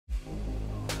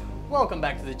Welcome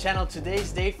back to the channel.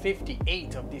 Today's day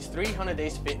 58 of this 300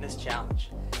 days fitness challenge.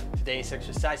 Today's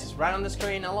exercise is right on the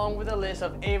screen, along with a list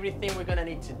of everything we're gonna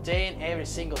need today and every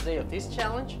single day of this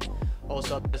challenge.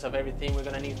 Also a list of everything we're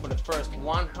gonna need for the first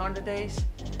 100 days.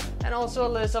 And also a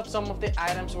list of some of the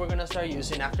items we're gonna start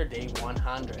using after day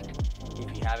 100.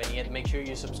 If you haven't yet, make sure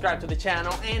you subscribe to the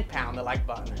channel and pound the like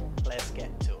button. Let's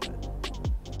get to it.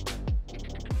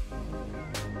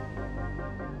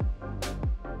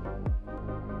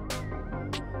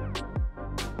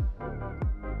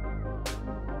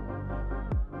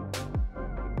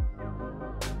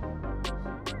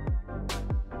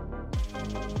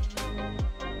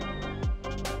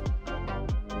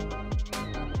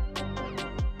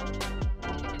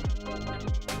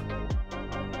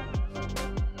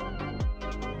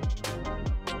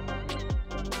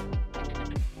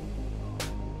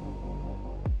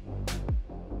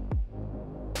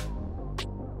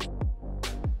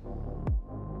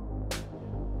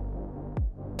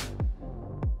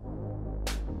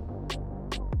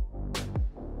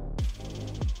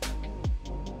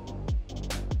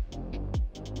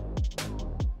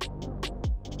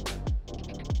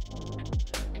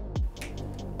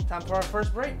 Time for our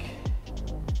first break.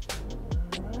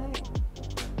 All right.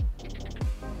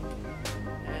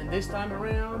 And this time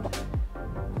around,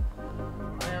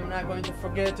 I am not going to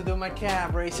forget to do my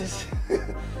calf raises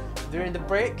during the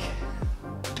break.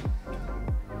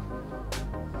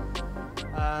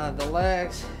 The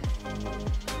legs,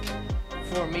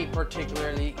 for me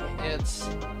particularly, it's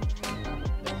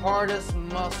the hardest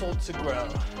muscle to grow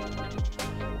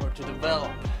or to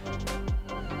develop.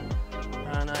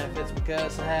 I don't know if it's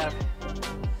because I have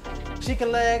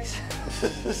chicken legs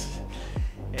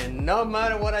and no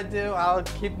matter what I do, I'll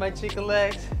keep my chicken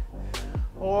legs,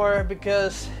 or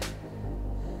because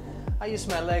I use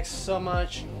my legs so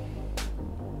much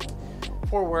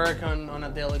for work on a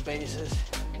daily basis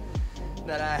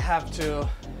that I have to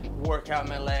work out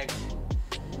my legs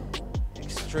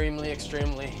extremely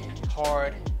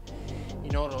hard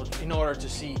in order to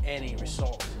see any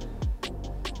result.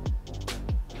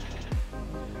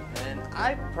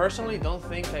 I personally don't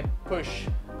think I push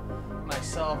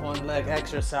myself on leg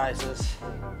exercises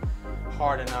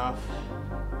hard enough,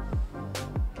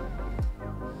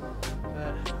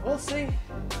 but we'll see.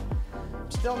 I'm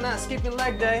still not skipping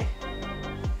leg day.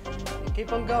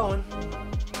 Keep on going.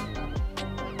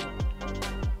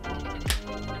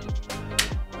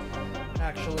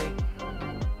 Actually,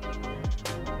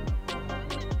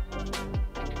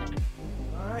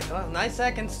 all right, well, 9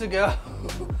 seconds to go.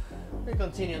 We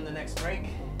continue on the next break.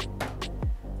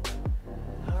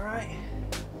 All right,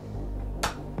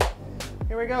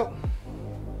 here we go.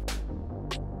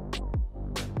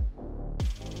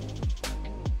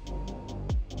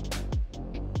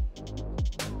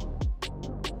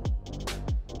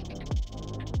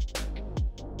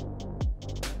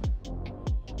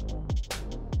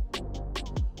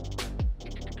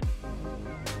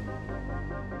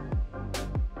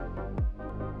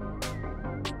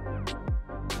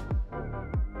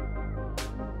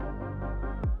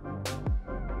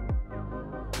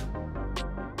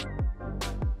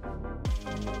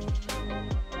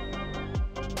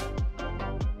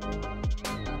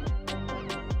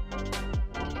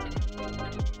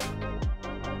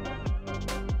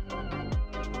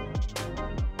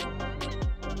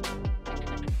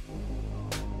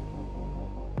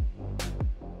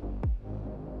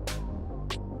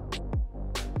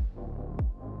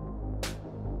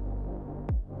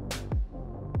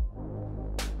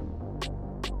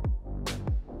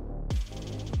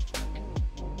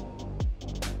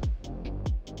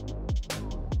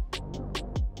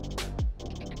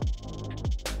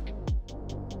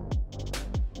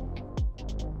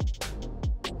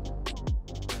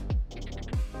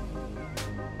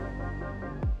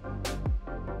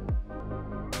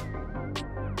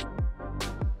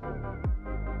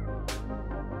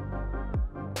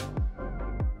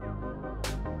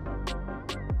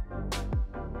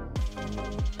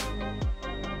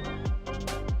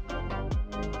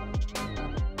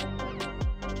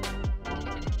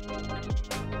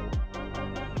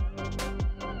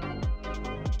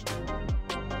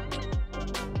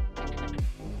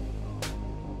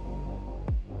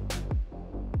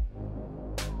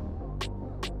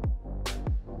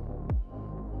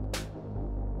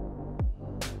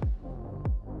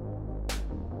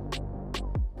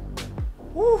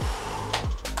 Woo.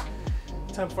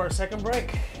 Time for a second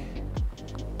break.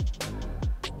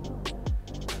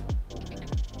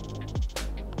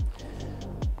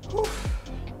 Whew.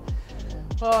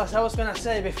 Well, as I was gonna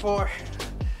say before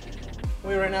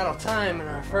we ran out of time in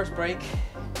our first break,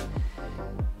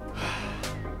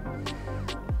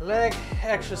 leg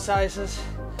exercises,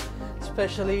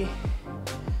 especially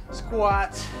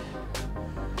squats,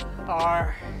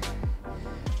 are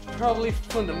probably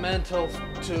fundamental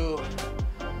to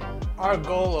our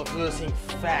goal of losing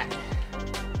fat,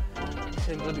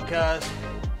 simply because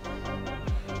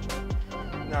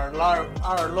our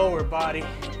lower body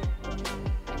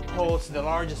holds the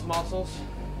largest muscles.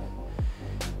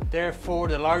 Therefore,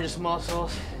 the largest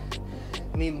muscles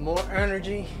need more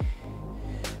energy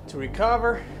to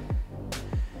recover,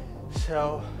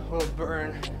 so we'll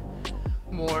burn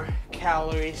more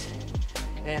calories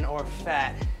and or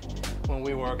fat when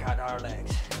we work out our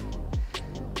legs.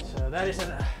 So that is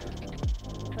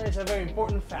a very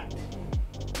important fact.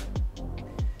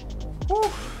 Whew.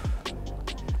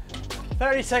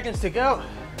 30 seconds to go.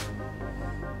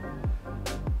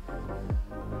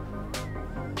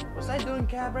 Was I doing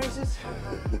calf raises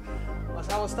as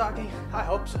I was talking? I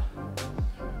hope so.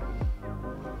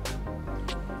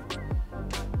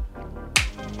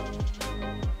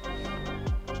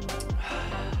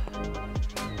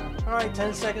 All right,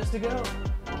 10 seconds to go.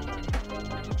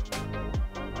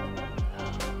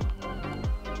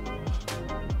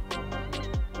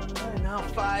 All right, now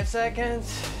 5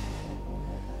 seconds.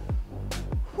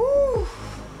 Whew.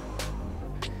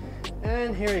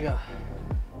 And here we go.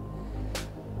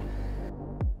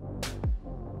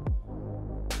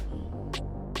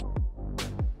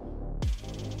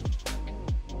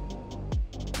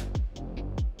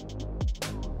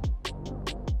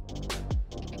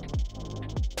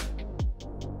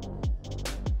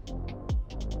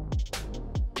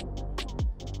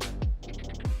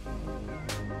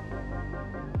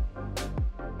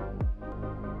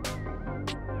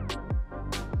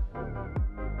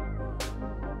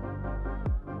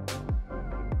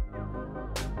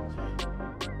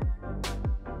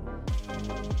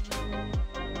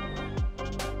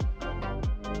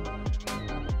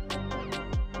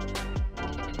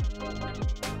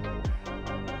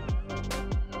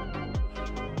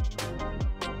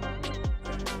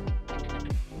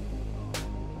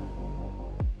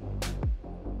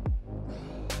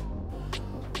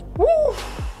 Woo!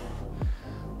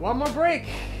 One more break.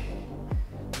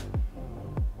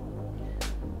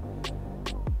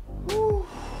 Woo.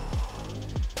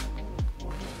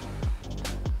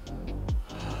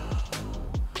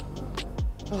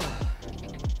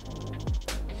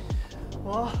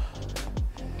 Well,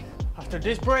 after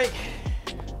this break,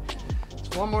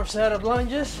 it's one more set of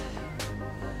lunges,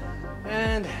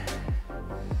 and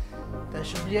that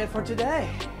should be it for today.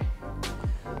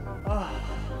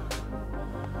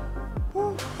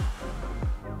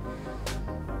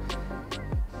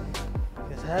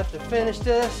 I have to finish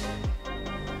this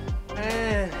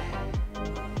and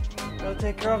go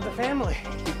take care of the family.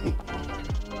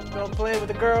 Go play with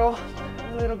the girl,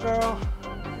 the little girl.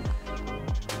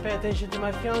 Pay attention to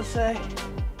my fiance.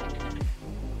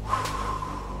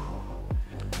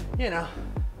 You know,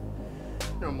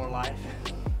 normal life.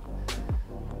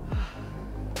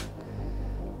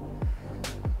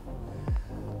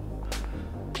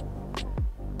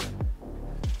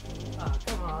 Oh,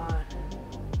 come on.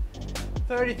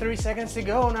 33 seconds to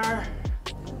go on our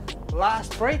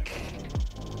last break.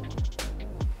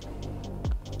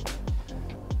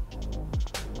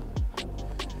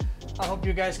 I hope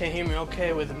you guys can hear me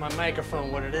okay with my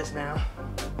microphone, what it is now.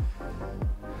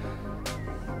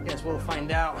 Guess we'll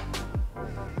find out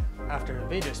after the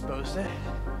video is posted,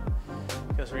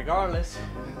 because regardless,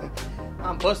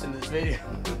 I'm posting this video.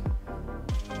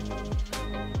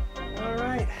 All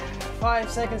right, 5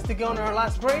 seconds to go on our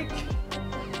last break.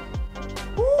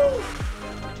 Woo!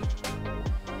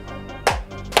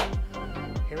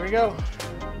 Here we go.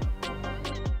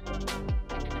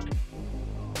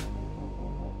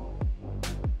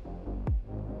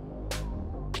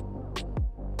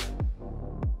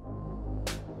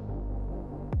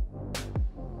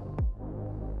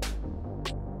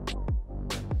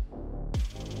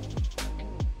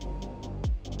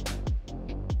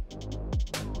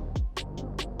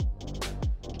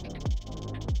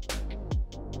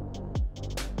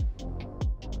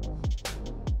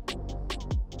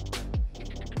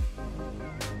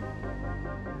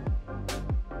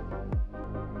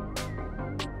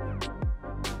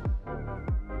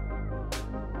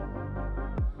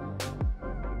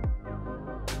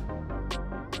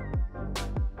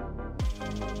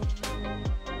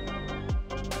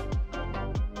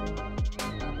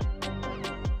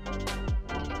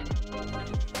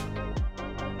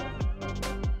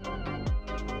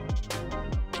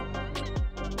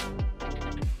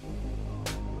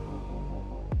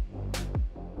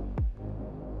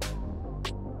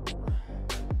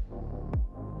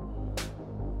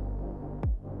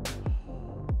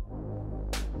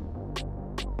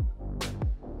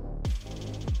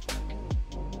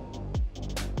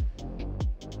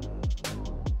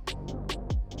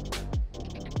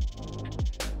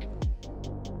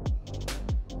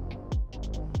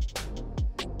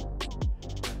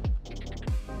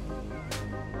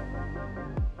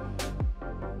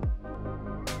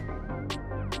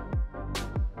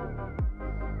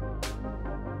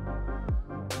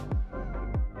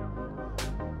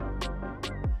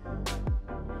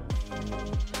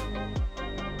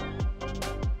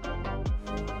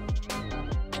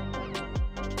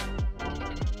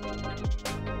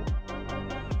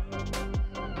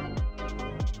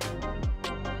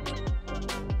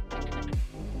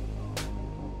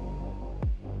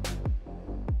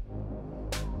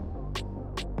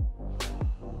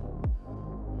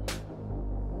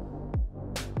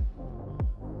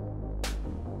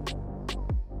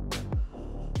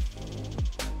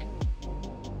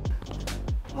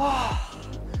 Oh.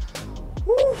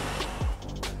 Woo.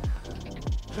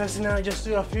 Let's now just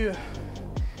do a few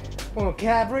more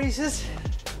calf raises.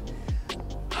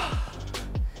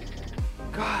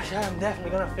 Gosh, I'm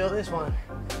definitely gonna feel this one.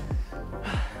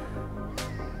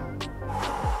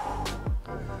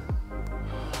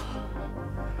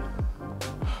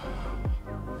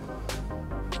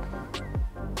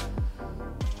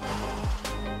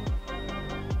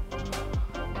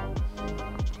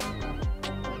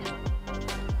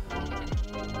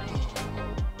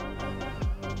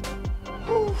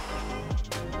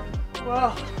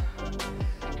 Well,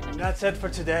 that's it for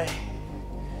today.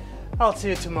 I'll see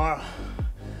you tomorrow.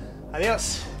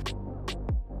 Adios.